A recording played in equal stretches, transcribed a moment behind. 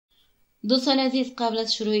دوستان عزیز، قبل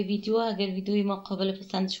از شروع ویدیو اگر ویدیوی ما قابل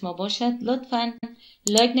پسند شما باشد لطفا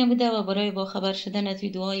لایک نموده و برای باخبر شدن از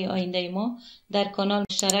ویدیوهای آینده ما در کانال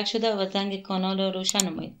مشترک شده و زنگ کانال را روشن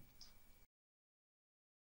نمایید.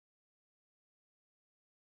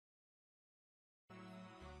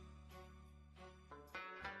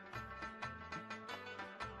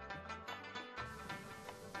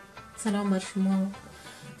 سلام بر شما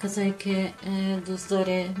کسایی که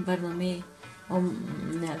دوستدار برنامه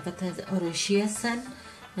البته آرایشی هستن.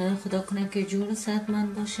 خدا کنه که جور و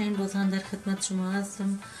صحتمند باشین. باز هم در خدمت شما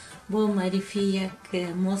هستم با معرفی یک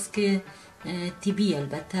ماسک طبی.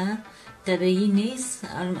 البته طبیعی نیست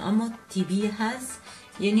اما طبی هست،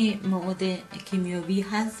 یعنی مواد کیمیاوی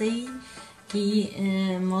هست که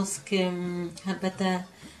ماسک البته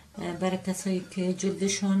برای کسایی که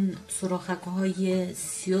جلدشان سراخک های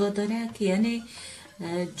سیاه داره، که یعنی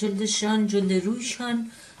جلدشان، جلد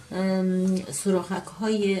رویشان سراخک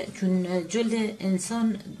های، چون جلد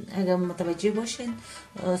انسان اگر متوجه باشین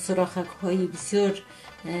سراخک های بسیار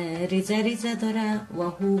ریزه ریزه داره و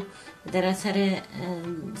هو در اثر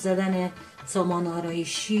زدن سامان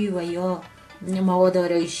آرایشی و یا مواد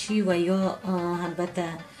آرایشی و یا البته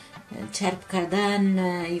چرب کردن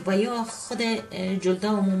و یا خود جلد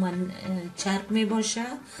عموما چرب می باشه،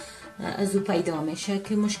 از او پیدا میشه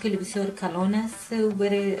که مشکل بسیار کلان است و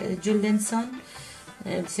برای جلد انسان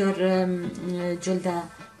بسیار جلد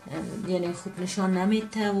یعنی خوب نشان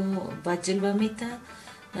نمیته و بد جلوه میته.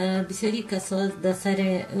 بسیاری کسا در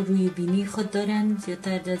سر روی بینی خود دارن،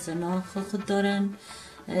 زیادتر در زناخ خود دارن،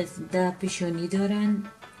 در پیشانی دارن.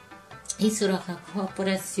 این سراخک ها پر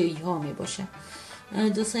از سیاهی ها می باشه.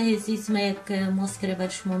 دوستان عزیز، من یک ماسک را بر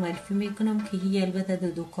شما معرفی میکنم که هی البته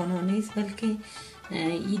در دکان ها نیست، بلکه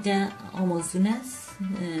این در آموزشی است.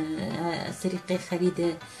 از طریق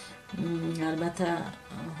خرید البته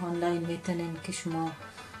آنلاین میتونین که شما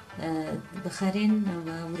بخرین و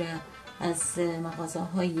او را از مغازه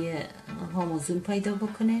های آموزشی پیدا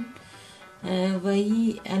بکنین. و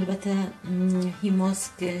این البته این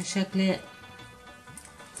ماسک شکل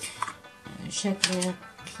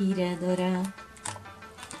خیره داره.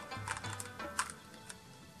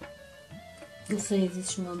 دوستان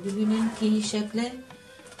عزیز، شما ببینین که این شکل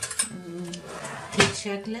یک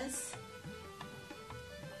شکل است،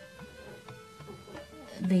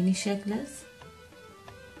 بینی شکل است.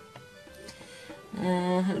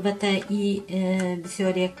 البته این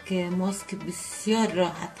بسیار یک ماسک بسیار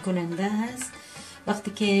راحت کننده هست.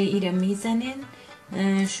 وقتی که این را میزنین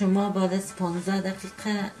شما بعد از 15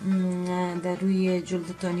 دقیقه در روی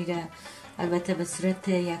جلدتانی را البته به صورت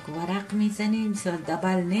یک ورق میزنین، بسیار دبل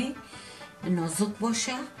نه، نازک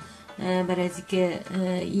باشه، برای از اینکه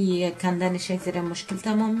این کندنش یک ذره مشکل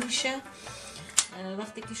تمام میشه.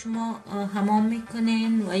 وقتی که شما حمام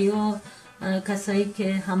میکنین و یا کسایی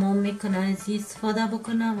که حمام میکنه از این استفاده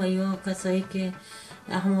بکنه و یا کسایی که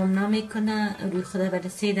حمام نمیکنه روی خود برای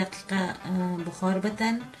 3 دقیقه بخار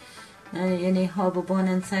بدن، یعنی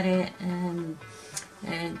بانن سر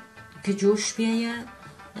که جوش بیایه،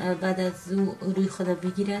 بعد از روی خود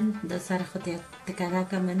بگیرن در سر خود یک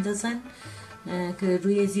تکرک مندازن که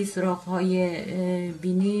روی زی سراخ های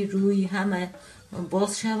بینی روی همه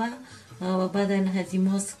باز شوه و بعد از این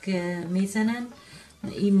ماسک میزنن.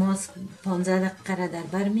 این ماسک 15 دقیقه را در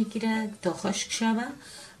بر میگیره تا خشک شوه.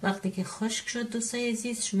 وقتی که خشک شد دوستان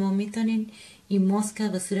عزیز، شما میتونین این ماسک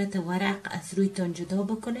به صورت ورق از رویتان جدا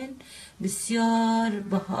بکنین. بسیار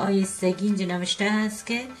به آهستگی اینجا نوشته هست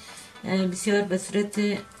که بسیار به صورت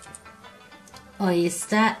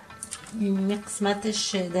آهسته،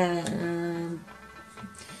 قسمتش در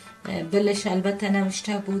بلش البته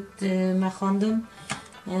نوشته بود، من خواندم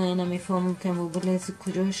نمیفهمم که موبایل از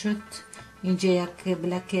کجا شد. اینجا یک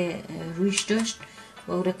بلک رویش داشت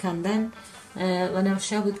و او را کندن و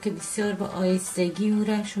نوشته بود که بسیار با آهستگی او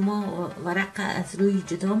را شما ورق از روی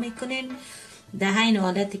جدا میکنین. در این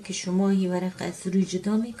حالتی که شما این ورق از روی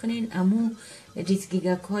جدا میکنین، امو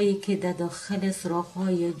ریزگیگک هایی که در داخل سراخ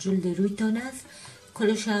های جلد رویتان است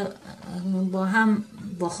کلش با هم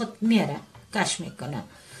با خود میاره، کش میکنه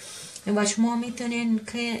و شما میتونین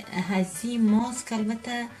که هزی ماسک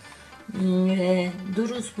البته 2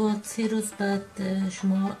 روز بعد 3 روز بعد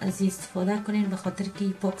شما از استفاده کنین، به خاطر که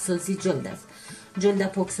پاکسازی جلد است.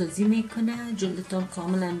 جلد پاکسازی میکنه، جلدتان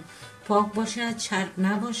کاملا پاک باشه، چرب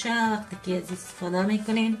نباشه. وقتی که از استفاده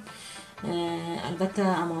میکنین البته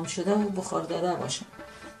حمام شده و بخار داده باشه.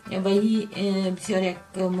 و این بسیار یک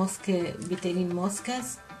ماسک بهترین ماسک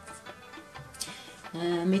است.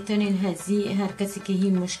 میتونین هر کسی که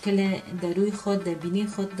این مشکل در روی خود، در بینی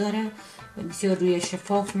خود داره، بسیار روی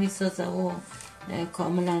شفاف میسازه و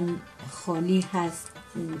کاملا خالی هست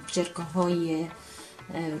چرکه های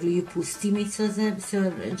روی پوستی میسازه،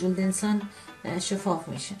 بسیار جلد انسان شفاف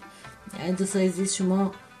میشه. دوستای عزیز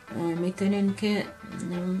شما میتونین که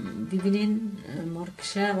ببینین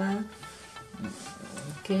مارکشه و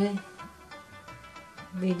که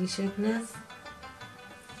بینی شکل است.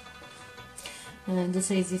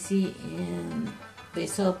 دوستای عزیزی به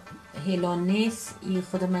حساب هیلان نیست، این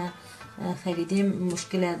خودم خریدم،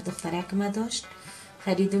 مشکل دخترک ما داشت،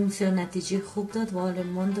 خریدم بسیار نتیجه خوب داد و حالا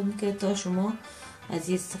ماندم که تا شما از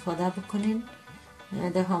این استفاده بکنین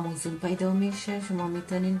ده ها موضوع پیدا میشه، شما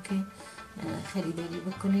میتونین که خریداری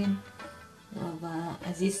بکنین و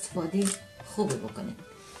از این استفاده خوب بکنین.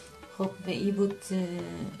 خب به این بود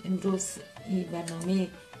امروز این برنامه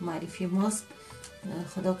معرفی ماسک.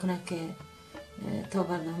 خدا کنه که تا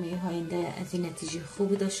برنامه آینده از این نتیجه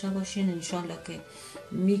خوب داشته باشین. انشالله که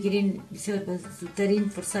میگیرین، بسیار به زودترین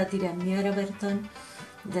فرصتی را میاره براتان.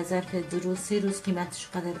 در ظرف 2 روز 3 روز، قیمتش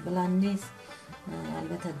قدر بلند نیست،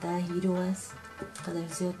 البته 10 یورو است، قدر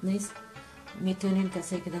زیاد نیست. میتونین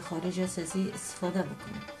کسی که در خارج است از این استفاده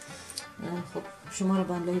بکنین. خب شما رو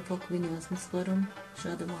به الله پاک بینی از میسپارم.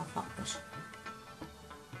 شاد و موفق باشید.